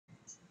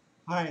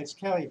Hi, it's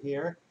Kelly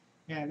here,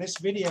 and in this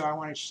video I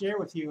want to share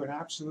with you an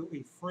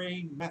absolutely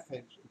free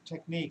method,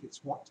 technique. It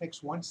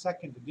takes 1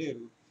 second to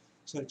do,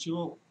 so that you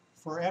will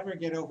forever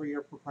get over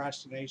your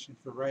procrastination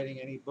for writing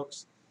any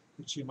books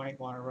that you might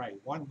want to write.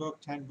 1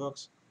 book, 10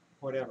 books,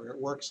 whatever. It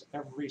works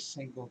every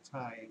single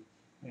time,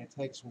 and it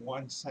takes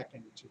 1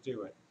 second to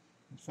do it.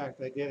 In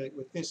fact, I did it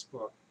with this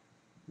book.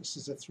 This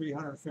is a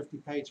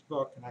 350-page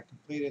book, and I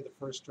completed the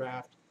first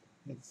draft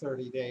in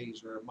 30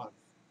 days or a month.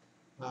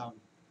 Um,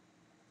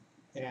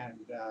 and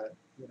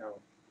you know,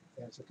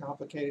 it's a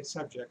complicated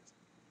subject,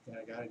 and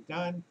I got it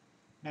done.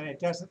 And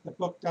the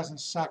book doesn't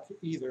suck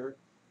either.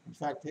 In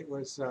fact, it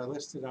was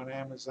listed on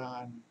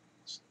Amazon,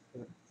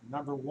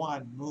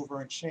 #1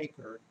 mover and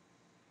shaker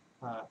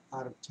out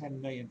of 10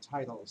 million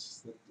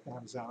titles that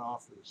Amazon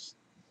offers,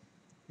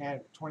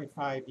 and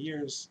 25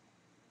 years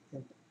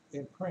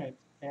in print,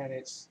 and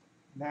it's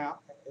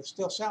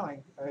still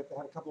selling. I had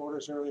a couple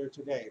orders earlier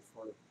today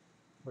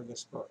for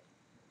this book.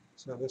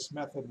 So this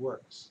method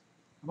works.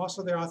 I'm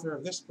also the author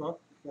of this book.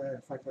 In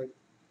fact,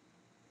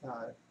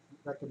 I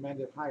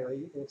recommend it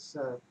highly. It's,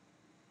 of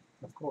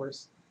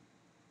course,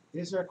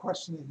 Is There a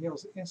Question That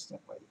Heals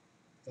Instantly?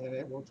 And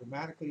it will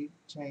dramatically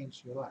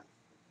change your life.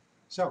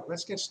 So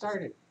let's get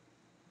started.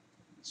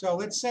 So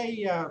let's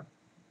say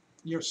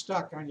you're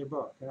stuck on your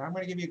book. And I'm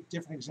going to give you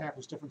different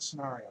examples, different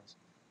scenarios.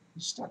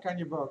 You're stuck on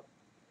your book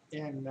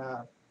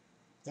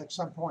at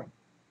some point.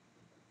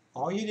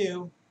 All you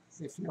do,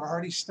 if you're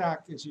already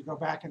stuck, is you go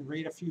back and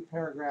read a few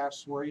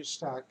paragraphs where you're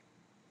stuck,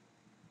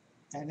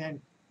 and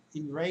then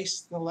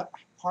erase the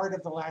part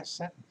of the last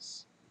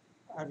sentence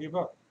of your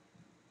book,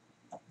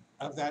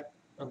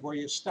 of where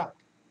you're stuck.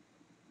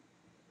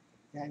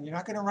 And you're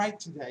not going to write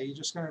today. You're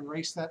just going to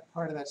erase that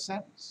part of that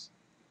sentence.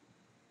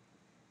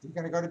 You're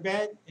going to go to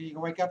bed, and you're going to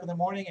wake up in the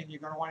morning, and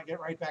you're going to want to get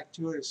right back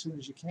to it as soon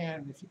as you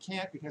can. And if you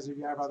can't, because if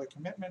you have other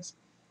commitments,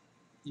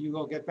 you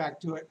will get back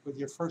to it with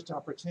your first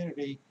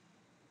opportunity,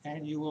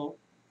 and you will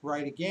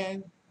write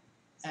again,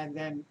 and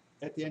then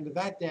at the end of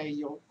that day,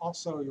 you'll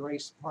also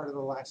erase part of the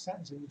last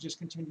sentence, and you just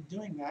continue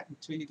doing that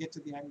until you get to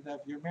the end of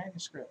your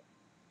manuscript.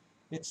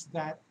 It's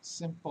that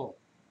simple.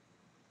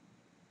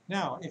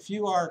 Now, if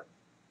you are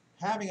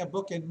having a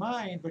book in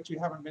mind, but you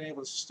haven't been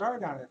able to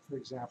start on it, for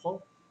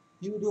example,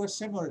 you would do a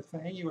similar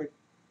thing. You would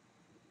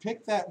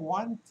pick that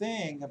one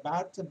thing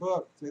about the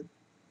book that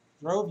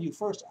drove you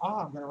first.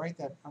 I'm going to write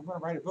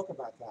a book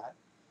about that.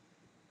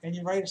 And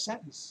you write a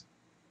sentence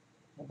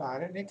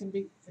about it, and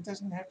it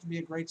doesn't have to be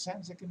a great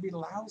sentence. It can be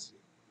lousy.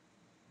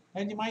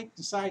 And you might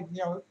decide,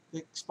 to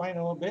explain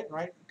a little bit,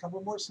 write a couple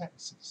more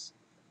sentences.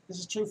 This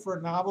is true for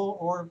a novel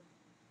or,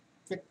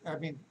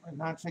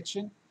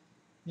 nonfiction.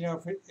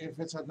 If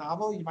it's a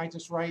novel, you might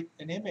just write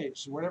an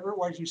image, whatever it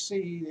was you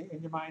see in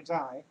your mind's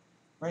eye,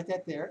 write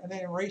that there, and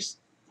then erase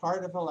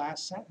part of the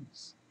last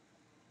sentence.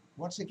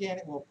 Once again,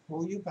 it will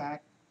pull you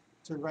back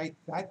to write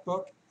that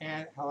book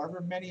and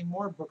however many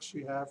more books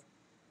you have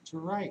to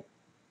write.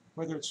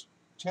 Whether it's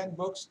 10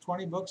 books,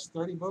 20 books,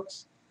 30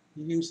 books,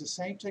 you use the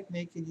same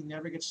technique and you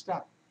never get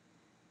stuck.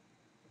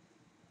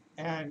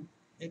 And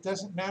it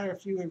doesn't matter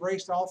if you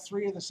erased all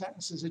 3 of the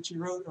sentences that you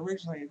wrote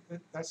originally.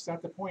 That's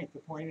not the point.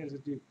 The point is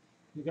that you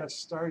got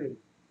started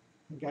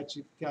and got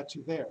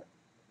you there.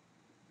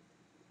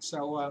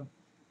 So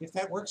if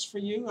that works for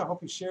you, I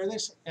hope you share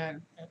this.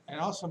 And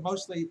also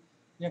mostly,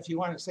 if you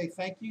want to say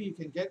thank you, you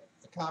can get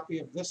a copy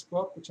of this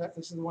book,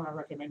 this is the one I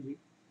recommend you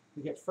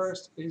get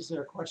first. Is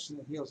There a Question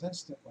That Heals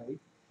Instantly?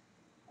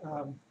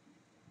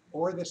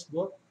 Or this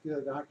book,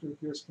 The Doctor Who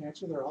Cures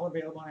Cancer. They're all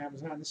available on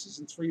Amazon. This is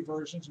in 3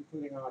 versions,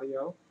 including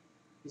audio.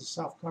 It's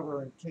a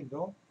softcover and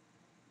Kindle.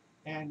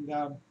 And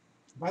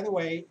by the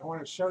way, I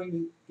want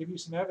to give you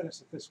some evidence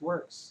that this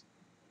works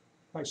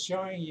by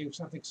showing you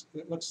something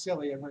that looks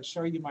silly. I'm going to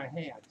show you my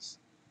hands.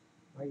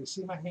 You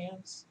see my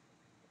hands?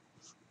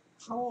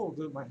 How old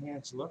do my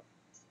hands look?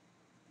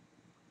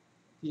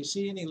 Do you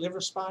see any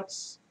liver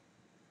spots?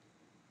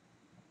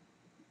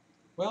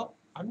 Well,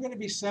 I'm going to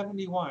be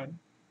 71.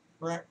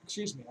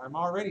 Excuse me, I'm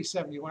already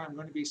 71. I'm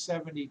going to be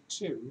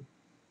 72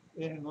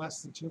 in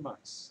less than 2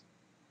 months.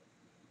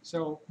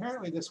 So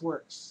apparently this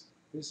works.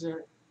 Is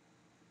there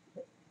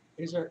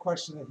a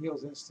question that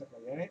heals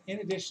instantly? And in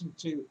addition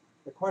to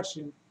the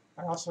question,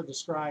 I also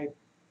describe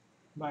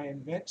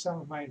some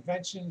of my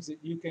inventions that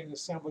you can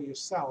assemble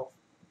yourself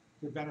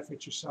to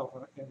benefit yourself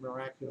in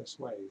miraculous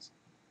ways.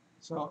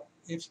 So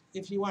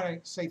if you want to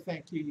say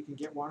thank you, you can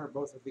get one or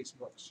both of these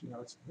books.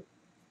 It's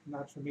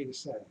not for me to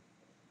say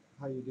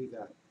how you do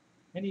that.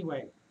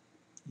 Anyway,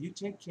 you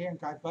take care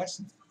and God bless.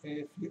 And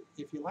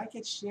if you like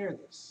it, share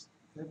this.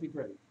 That'd be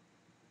great.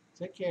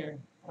 Take care.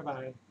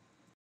 Bye-bye.